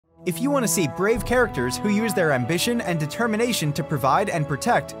If you want to see brave characters who use their ambition and determination to provide and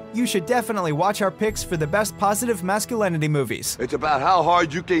protect, you should definitely watch our picks for the best positive masculinity movies. It's about how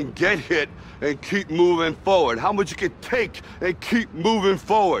hard you can get hit and keep moving forward. How much you can take and keep moving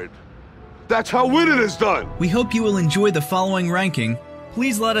forward. That's how winning is done. We hope you will enjoy the following ranking.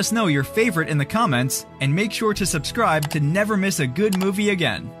 Please let us know your favorite in the comments, and make sure to subscribe to never miss a good movie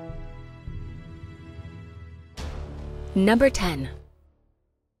again. Number 10.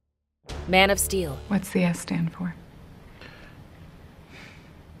 Man of Steel. What's the S stand for?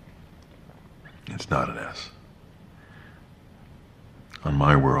 It's not an S. On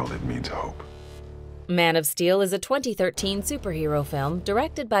my world, it means hope. Man of Steel is a 2013 superhero film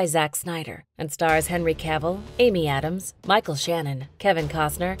directed by Zack Snyder and stars Henry Cavill, Amy Adams, Michael Shannon, Kevin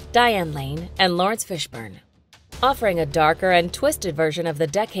Costner, Diane Lane, and Lawrence Fishburne. Offering a darker and twisted version of the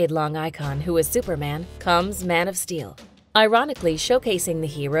decade-long icon who is Superman comes Man of Steel, ironically showcasing the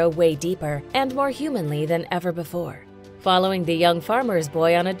hero way deeper and more humanly than ever before. Following the young farmer's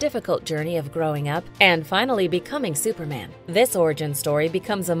boy on a difficult journey of growing up and finally becoming Superman, this origin story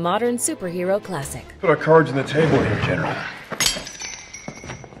becomes a modern superhero classic. Put our cards on the table here, General.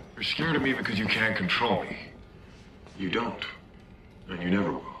 You're scared of me because you can't control me. You don't, and you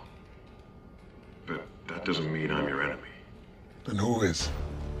never will. But that doesn't mean I'm your enemy. Then who is?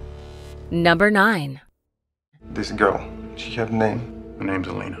 Number 9. This girl, she have a name? My name's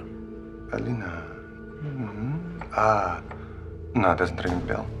Alina. Alina. No, doesn't ring a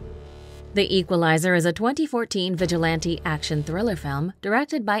bell. The Equalizer is a 2014 vigilante action thriller film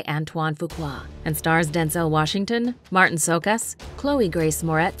directed by Antoine Fuqua and stars Denzel Washington, Martin Sokas, Chloe Grace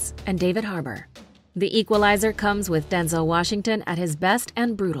Moretz, and David Harbour. The Equalizer comes with Denzel Washington at his best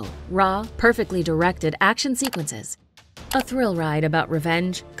and brutal, raw, perfectly directed action sequences. A thrill ride about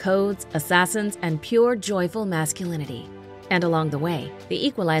revenge, codes, assassins, and pure, joyful masculinity. And along the way, The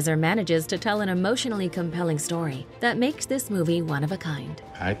Equalizer manages to tell an emotionally compelling story that makes this movie one of a kind.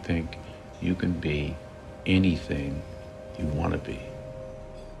 I think you can be anything you want to be.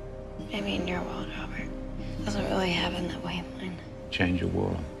 Maybe in your world, Robert. It doesn't really happen that way in mine. Change your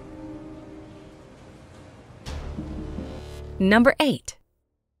world. Number 8.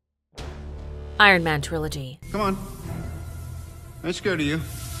 Iron Man Trilogy. Come on. Let's go to you.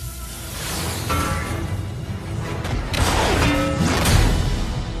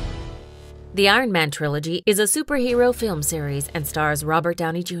 The Iron Man Trilogy is a superhero film series and stars Robert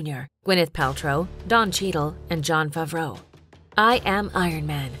Downey Jr., Gwyneth Paltrow, Don Cheadle, and Jon Favreau. I am Iron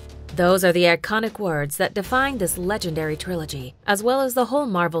Man. Those are the iconic words that define this legendary trilogy, as well as the whole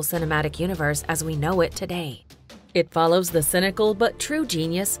Marvel Cinematic Universe as we know it today. It follows the cynical but true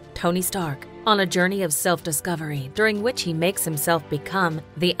genius, Tony Stark, on a journey of self-discovery during which he makes himself become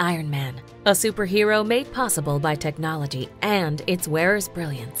the Iron Man, a superhero made possible by technology and its wearer's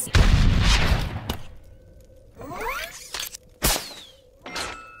brilliance.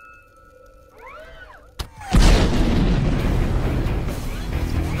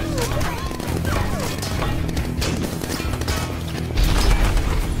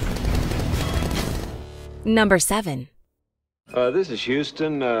 Number 7. This is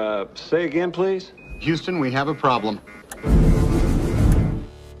Houston. Say again, please. Houston, we have a problem.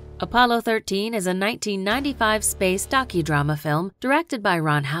 Apollo 13 is a 1995 space docudrama film directed by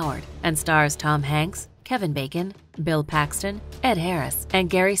Ron Howard and stars Tom Hanks, Kevin Bacon, Bill Paxton, Ed Harris, and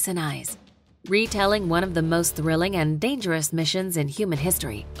Gary Sinise. Retelling one of the most thrilling and dangerous missions in human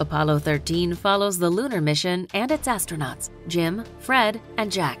history, Apollo 13 follows the lunar mission and its astronauts, Jim, Fred,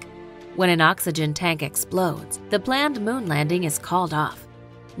 and Jack. When an oxygen tank explodes, the planned moon landing is called off.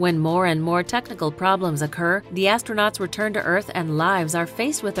 When more and more technical problems occur, the astronauts return to Earth and lives are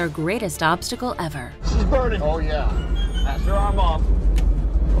faced with their greatest obstacle ever. She's burning. Oh, yeah. That's her arm off.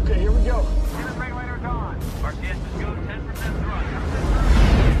 Okay, here we go. Unit regulators on. RTS is go 10%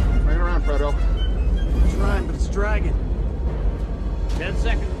 thrust. Bring it around, Fredo. I'm trying, but it's dragging. 10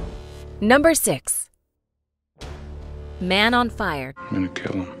 seconds. Number 6. Man on Fire. I'm gonna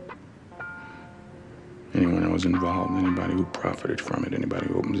kill him. Anyone that was involved, anybody who profited from it, anybody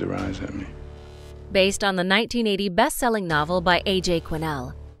who opens their eyes at me. Based on the 1980 best-selling novel by A.J.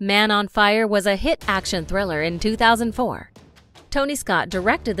 Quinnell, Man on Fire was a hit action thriller in 2004. Tony Scott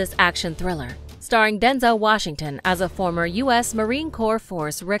directed this action thriller, starring Denzel Washington as a former U.S. Marine Corps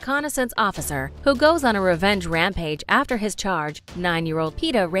Force reconnaissance officer who goes on a revenge rampage after his charge, 9-year-old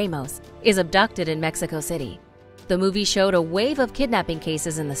Pita Ramos, is abducted in Mexico City. The movie showed a wave of kidnapping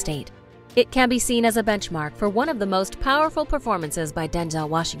cases in the state. It can be seen as a benchmark for one of the most powerful performances by Denzel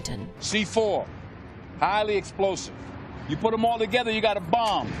Washington. C4, highly explosive. You put them all together, you got a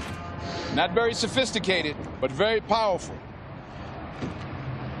bomb. Not very sophisticated, but very powerful.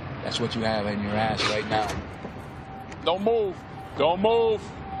 That's what you have in your ass right now. Don't move. Don't move.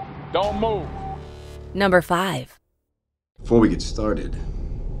 Don't move. Number 5. Before we get started,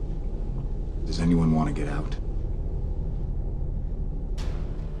 does anyone want to get out?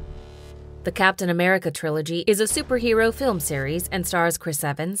 The Captain America Trilogy is a superhero film series and stars Chris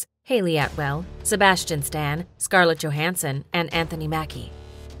Evans, Haley Atwell, Sebastian Stan, Scarlett Johansson, and Anthony Mackie.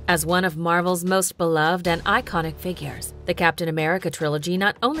 As one of Marvel's most beloved and iconic figures, the Captain America Trilogy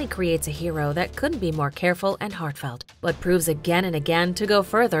not only creates a hero that couldn't be more careful and heartfelt, but proves again and again to go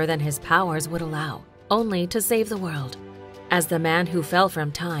further than his powers would allow, only to save the world. As the man who fell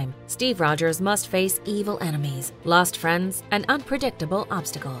from time, Steve Rogers must face evil enemies, lost friends, and unpredictable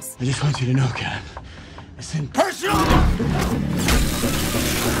obstacles. I just want you to know, Cap, it's impersonal!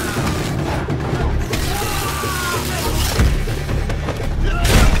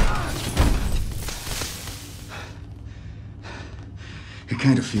 It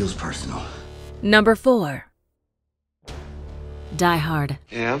kind of feels personal. Number 4. Die Hard.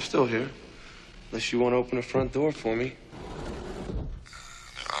 Yeah, I'm still here. Unless you want to open the front door for me.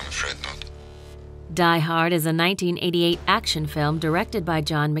 I'm afraid not. Die Hard is a 1988 action film directed by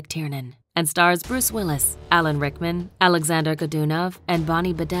John McTiernan and stars Bruce Willis, Alan Rickman, Alexander Godunov, and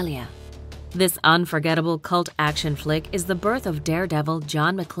Bonnie Bedelia. This unforgettable cult action flick is the birth of daredevil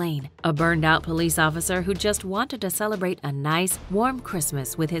John McClane, a burned-out police officer who just wanted to celebrate a nice, warm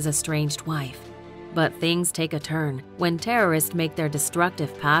Christmas with his estranged wife. But things take a turn when terrorists make their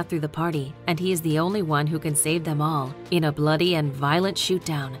destructive path through the party, and he is the only one who can save them all in a bloody and violent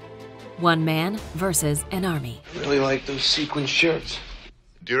shootdown. One man versus an army. I really like those sequin shirts.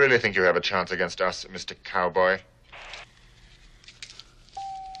 Do you really think you have a chance against us, Mr. Cowboy?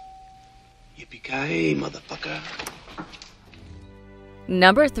 Yippee-ki-yay, motherfucker.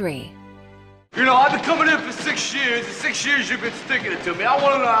 Number 3. You know, I've been coming in for 6 years, and 6 years you've been sticking it to me. I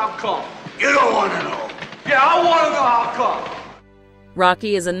want to know how come. You don't want to know. Yeah, I want to know how come.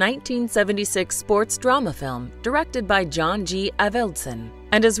 Rocky is a 1976 sports drama film directed by John G. Avildsen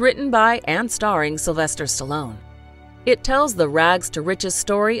and is written by and starring Sylvester Stallone. It tells the rags-to-riches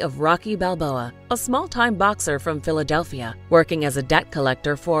story of Rocky Balboa, a small-time boxer from Philadelphia, working as a debt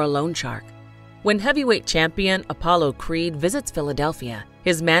collector for a loan shark. When heavyweight champion Apollo Creed visits Philadelphia,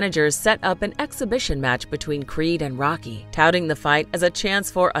 his managers set up an exhibition match between Creed and Rocky, touting the fight as a chance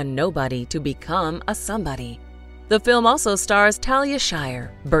for a nobody to become a somebody. The film also stars Talia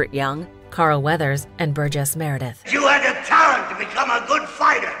Shire, Burt Young, Carl Weathers, and Burgess Meredith. You had the talent to become a good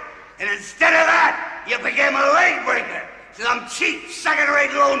fighter, and instead of that, you became a leg breaker to some cheap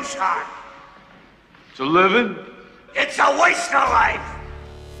second-rate loan shark. It's a living? It's a waste of life.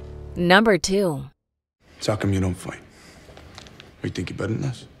 Number 2. So how come you don't fight? You think you're better than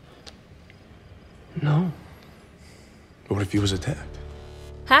us? No. But what if you was attacked?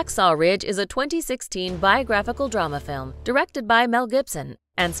 Hacksaw Ridge is a 2016 biographical drama film directed by Mel Gibson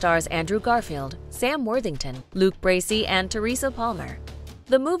and stars Andrew Garfield, Sam Worthington, Luke Bracey, and Teresa Palmer.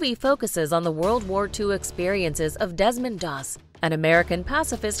 The movie focuses on the World War II experiences of Desmond Doss, an American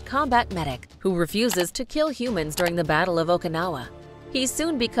pacifist combat medic who refuses to kill humans during the Battle of Okinawa. He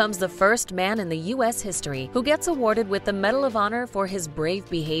soon becomes the first man in the U.S. history who gets awarded with the Medal of Honor for his brave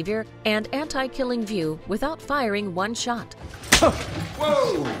behavior and anti-killing view without firing one shot.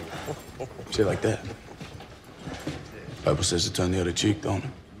 Whoa! Say it like that. Bible says to turn the other cheek, don't it?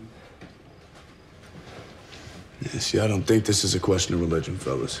 Yeah, see, I don't think this is a question of religion,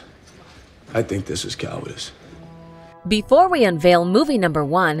 fellas. I think this is cowardice. Before we unveil movie number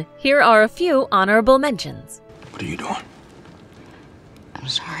 1, here are a few honorable mentions. What are you doing? I'm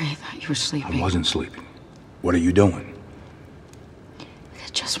sorry, I thought you were sleeping. I wasn't sleeping. What are you doing? I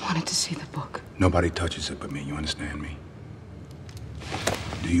just wanted to see the book. Nobody touches it but me, you understand me?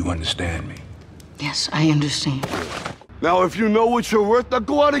 Do you understand me? Yes, I understand. Now, if you know what you're worth, now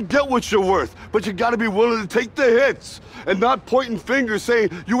go out and get what you're worth. But you gotta be willing to take the hits and not pointing fingers saying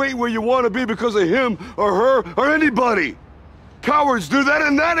you ain't where you want to be because of him or her or anybody. Cowards do that,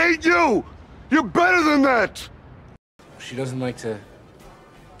 and that ain't you. You're better than that. She doesn't like to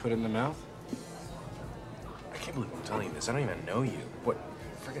put it in the mouth? I can't believe I'm telling you this. I don't even know you. What?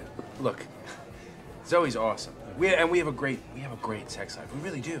 Forget. Look, Zoe's awesome. We have a great sex life. We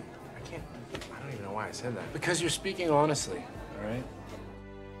really do. I don't even know why I said that. Because you're speaking honestly, all right?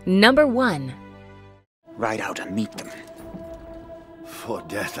 Number 1. Ride out and meet them. For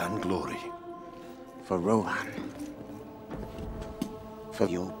death and glory. For Rohan. For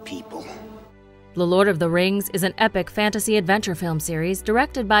your people. The Lord of the Rings is an epic fantasy adventure film series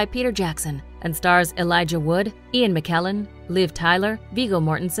directed by Peter Jackson and stars Elijah Wood, Ian McKellen, Liv Tyler, Viggo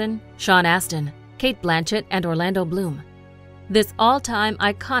Mortensen, Sean Astin, Kate Blanchett, and Orlando Bloom. This all-time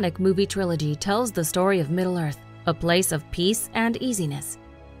iconic movie trilogy tells the story of Middle-earth, a place of peace and easiness.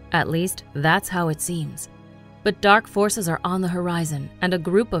 At least, that's how it seems. But dark forces are on the horizon, and a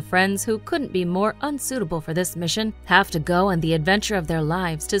group of friends who couldn't be more unsuitable for this mission have to go on the adventure of their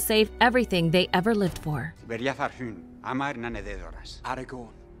lives to save everything they ever lived for.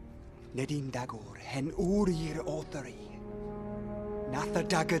 Aragorn, Nedin Dagor, Hen Urir Othari, Natha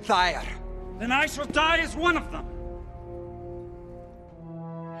Dagathair. Then I shall die as one of them.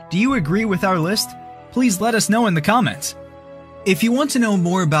 Do you agree with our list? Please let us know in the comments. If you want to know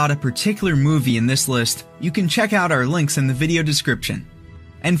more about a particular movie in this list, you can check out our links in the video description.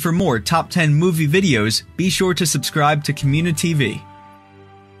 And for more top 10 movie videos, be sure to subscribe to communiTV.